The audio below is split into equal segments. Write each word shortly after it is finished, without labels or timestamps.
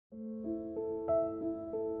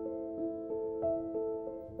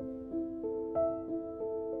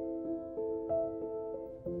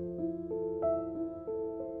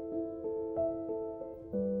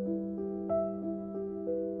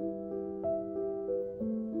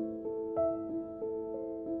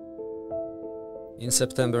In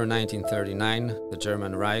September 1939, the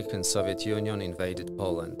German Reich and Soviet Union invaded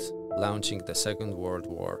Poland, launching the Second World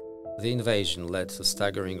War. The invasion led to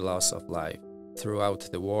staggering loss of life. Throughout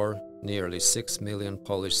the war, nearly 6 million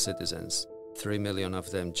Polish citizens, 3 million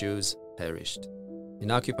of them Jews, perished.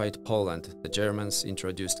 In occupied Poland, the Germans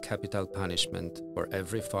introduced capital punishment for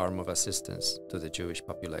every form of assistance to the Jewish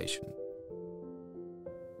population.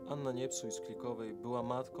 Anna Niepsuj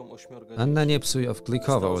of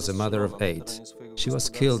Klikowa was a mother of 8. She was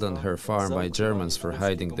killed on her farm by Germans for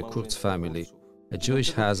hiding the Kurzów family, a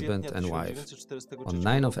Jewish husband and wife. On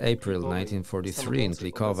 9 of April 1943 in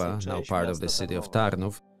Klikowa, now part of the city of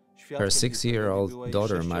Tarnów, her 6-year-old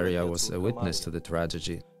daughter Maria was a witness to the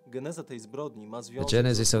tragedy. The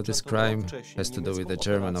genesis of this crime has to do with the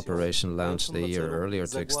German operation launched a year earlier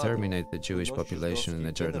to exterminate the Jewish population in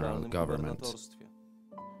the general government.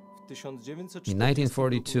 In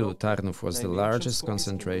 1942, Tarnów was the largest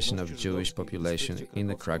concentration of Jewish population in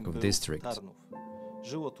the Cracow district.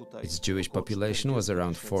 Its Jewish population was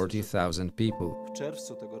around 40,000 people.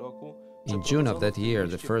 In June of that year,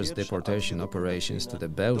 the first deportation operations to the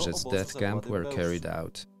Bełżec death camp were carried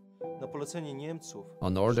out.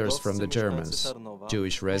 On orders from the Germans,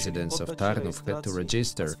 Jewish residents of Tarnów had to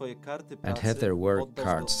register and have their work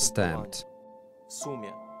cards stamped.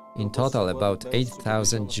 In total, about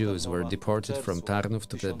 8,000 Jews were deported from Tarnów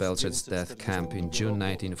to the Bełżec death camp in June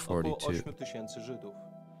 1942.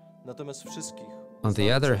 On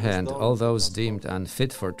the other hand, all those deemed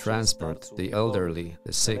unfit for transport, the elderly,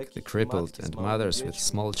 the sick, the crippled, and mothers with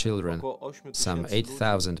small children, some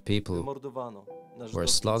 8,000 people, were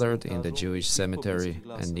slaughtered in the Jewish cemetery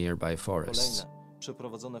and nearby forests.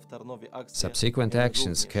 Subsequent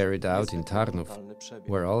actions carried out in Tarnów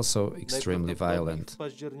were also extremely violent.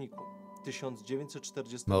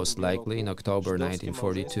 Most likely in October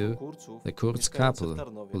 1942, the Kurz couple,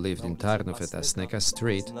 who lived in Tarnów at Asneka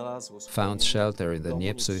Street, found shelter in the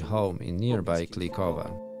Niepsuj home in nearby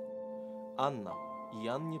Klikowa.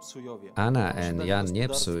 Anna and Jan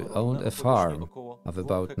Niepsuj owned a farm of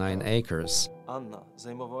about 9 acres.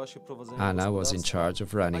 Anna was in charge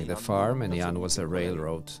of running the farm and Jan was a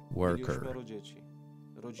railroad worker.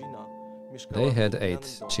 They had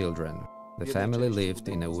 8 children. The family lived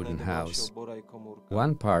in a wooden house.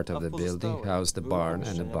 One part of the building housed a barn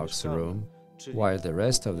and a box room, while the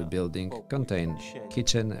rest of the building contained a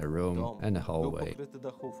kitchen, a room, and a hallway.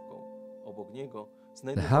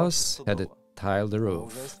 The house had a tiled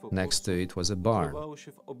roof. Next to it was a barn.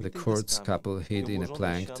 The Kurz couple hid in a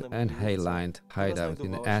planked and hay-lined hideout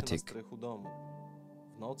in the attic.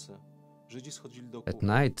 At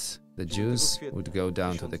night, the Jews would go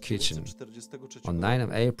down to the kitchen. On 9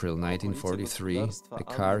 of April 1943, a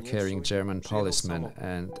car carrying German policemen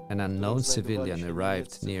and an unknown civilian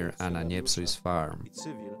arrived near Anna Niepsuj's farm.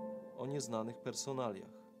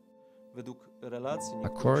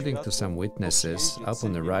 According to some witnesses,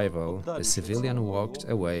 upon arrival, the civilian walked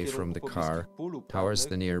away from the car towards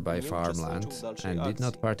the nearby farmland and did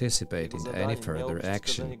not participate in any further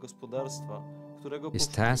action. His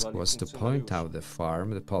task was to point out the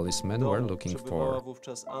farm the policemen were looking for.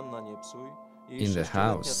 In the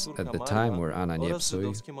house at the time were Anna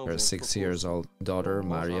Niepsuj, her 6-year-old daughter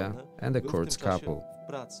Maria, and the Kurz couple.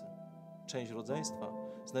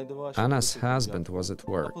 Anna's husband was at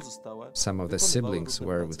work. Some of the siblings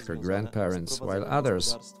were with her grandparents, while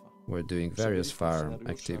others were doing various farm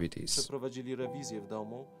activities.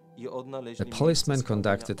 The policemen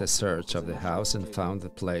conducted a search of the house and found the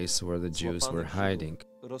place where the Jews were hiding.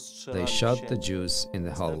 They shot the Jews in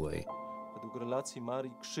the hallway.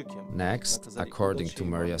 Next, according to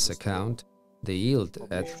Maria's account, they yelled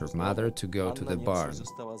at her mother to go to the barn.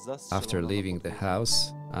 After leaving the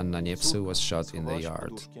house, Anna Niepsuj was shot in the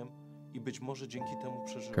yard.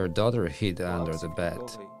 Her daughter hid under the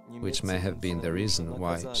bed, which may have been the reason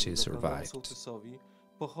why she survived.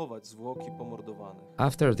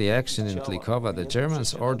 After the action in Klikowa, the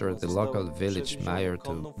Germans ordered the local village mayor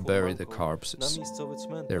to bury the corpses.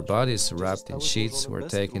 Their bodies, wrapped in sheets, were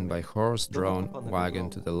taken by horse-drawn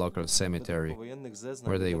wagon to the local cemetery,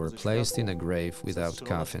 where they were placed in a grave without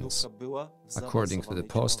coffins. According to the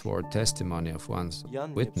post-war testimony of one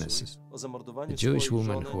witness, the Jewish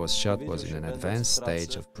woman who was shot was in an advanced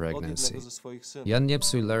stage of pregnancy. Jan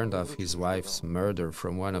Niepsuj learned of his wife's murder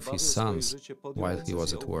from one of his sons while he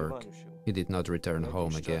was at work. He did not return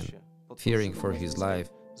home again. Fearing for his life,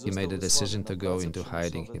 he made a decision to go into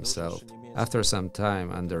hiding himself. After some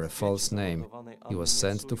time, under a false name, he was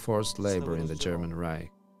sent to forced labor in the German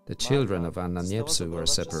Reich. The children of Anna Niepsuj were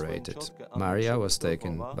separated. Maria was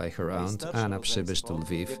taken by her aunt Anna Przybysz to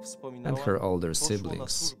Lviv, and her older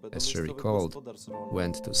siblings, as she recalled,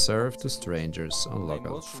 went to serve to strangers on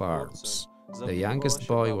local farms. The youngest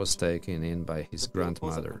boy was taken in by his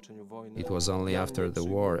grandmother. It was only after the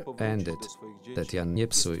war ended that Jan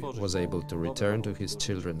Niepsuj was able to return to his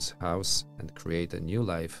children's house and create a new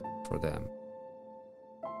life for them.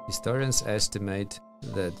 Historians estimate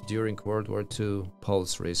that during World War II,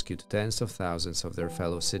 Poles rescued tens of thousands of their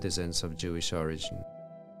fellow citizens of Jewish origin.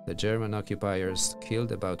 The German occupiers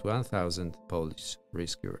killed about 1,000 Polish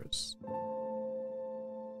rescuers.